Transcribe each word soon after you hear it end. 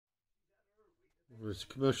It's a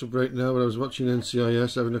commercial break now, but I was watching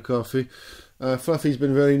NCIS, having a coffee. Fluffy's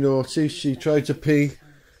been very naughty. She tried to pee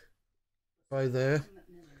by there.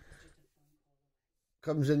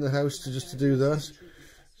 Comes in the house just to do that.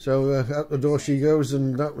 So out the door she goes,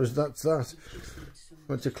 and that's that.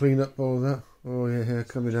 Had to clean up all that. Oh yeah, hair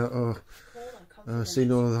coming out. Oh, I've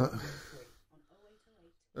seen all of that.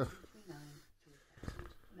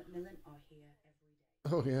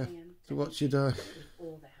 Oh yeah, to watch you die.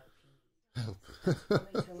 Help.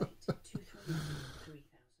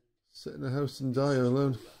 Sit in the house and die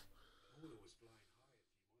alone.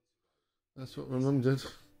 That's what my mum did.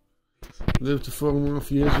 Lived to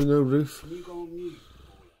 4.5 years with no roof.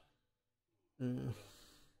 Yeah.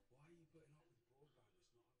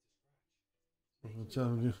 I'm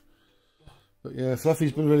telling you. But yeah,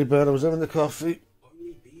 Fluffy's been really bad. I was having the coffee.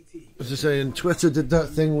 As I say, and Twitter did that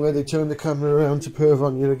thing where they turn the camera around to perv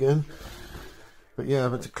on you again. But yeah,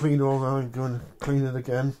 I've had to clean all that and go and clean it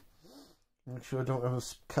again. Make sure I don't have a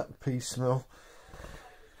cat pee smell.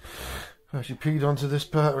 I actually peed onto this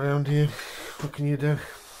part around here. What can you do?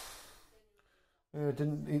 Yeah, I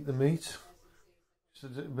didn't eat the meat. She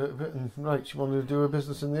did a bit and right, she wanted to do her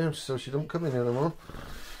business in the house, so she don't come in here anymore.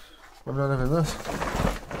 I'm not having that.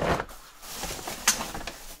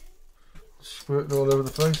 Squirting all over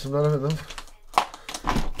the place, I'm not having that.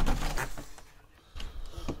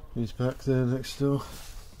 He's back there next door.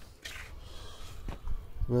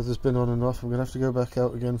 The weather's been on and off. I'm going to have to go back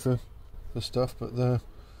out again for the stuff, but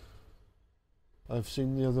I've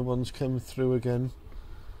seen the other ones come through again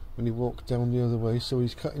when he walked down the other way, so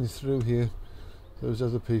he's cutting through here. Those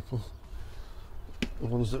other people, the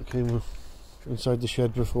ones that came inside the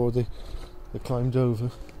shed before they climbed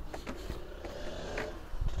over.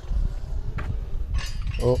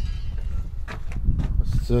 Oh,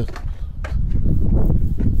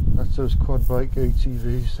 that's those quad bike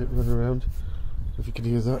ATVs that run around. If you can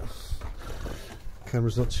hear that.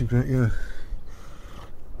 Camera's not too great, yeah.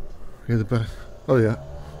 Hear the back. Oh yeah.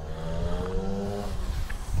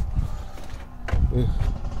 Yeah.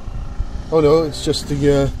 Oh no, it's just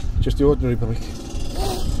the ordinary bike.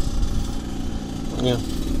 Yeah.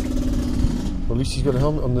 Well, at least he's got a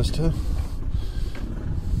helmet on this too.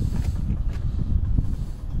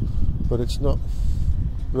 But it's not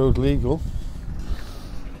road legal.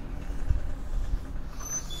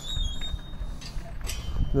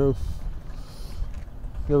 No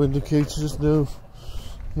indicators, no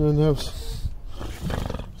notes.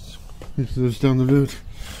 He lives down the road.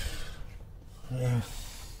 Yeah.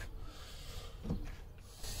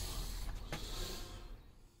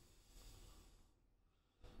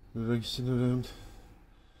 Racing around.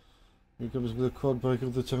 He comes with a quad bike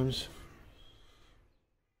other times.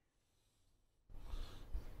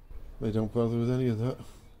 They don't bother with any of that.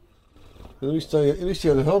 At least he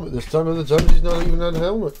had a helmet this time. Other times he's not even had a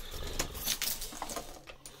helmet.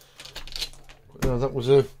 No, that was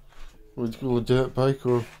a dirt bike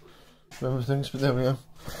or other things, but there we are.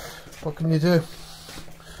 What can you do?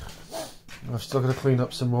 I've still got to clean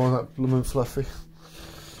up some more of that blooming Fluffy.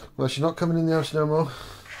 Well, she's not coming in the house no more.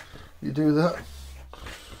 You do that.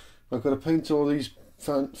 I've got to paint all these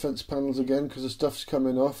fence panels again because the stuff's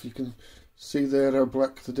coming off. You can see there how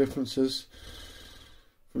black the difference is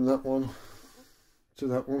from that one to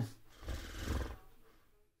that one.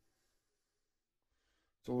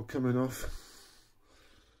 It's all coming off.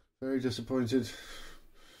 Very disappointed.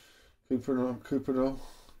 Cuprinol.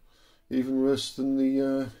 Even worse than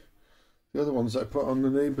the other ones that I put on the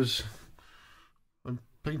neighbours. I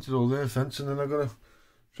painted all their fence and then I got to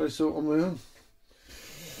try to sort on my own.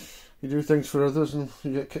 You do things for others and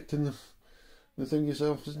you get kicked in the thing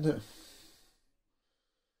yourself, isn't it?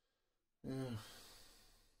 Yeah.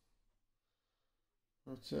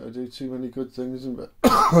 That's it. I do too many good things and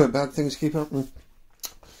bad things keep happening.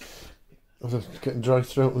 I'm getting dry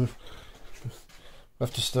throat and I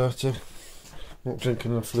have to start it. Not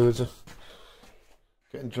drinking enough fluids.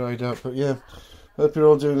 Getting dried out, but yeah. Hope you're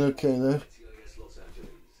all doing okay there.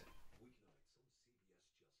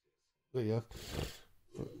 There you are.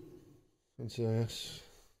 NCIS.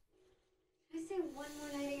 I say one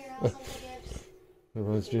more night at your house, Uncle Gibbs.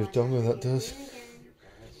 Reminds me of Donna, that does.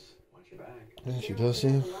 Yeah, she does,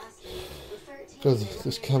 yeah. God,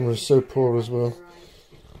 this camera is so poor as well.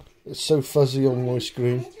 It's so fuzzy on my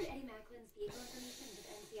screen.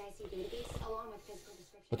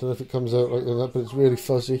 I don't know if it comes out like that, but it's really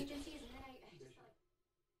fuzzy.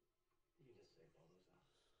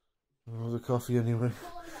 Oh, the coffee anyway.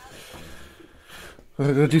 I'm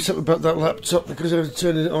going to do something about that laptop because I was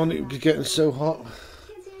turning it on, it was getting so hot.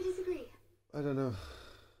 I don't know.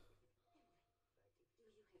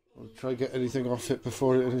 I'll try to get anything off it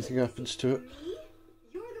before anything happens to it.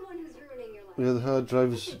 Yeah, the hard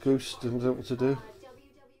drive's goosed and don't know what to do.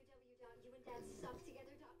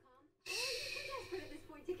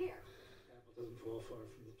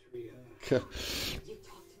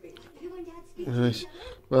 Nice.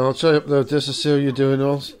 Well, I'll try to upload this to see how you're doing,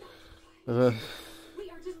 all. For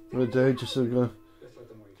a day, just so to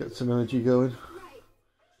get some energy going.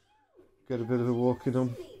 Get a bit of a walking on.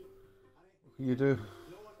 What can you do?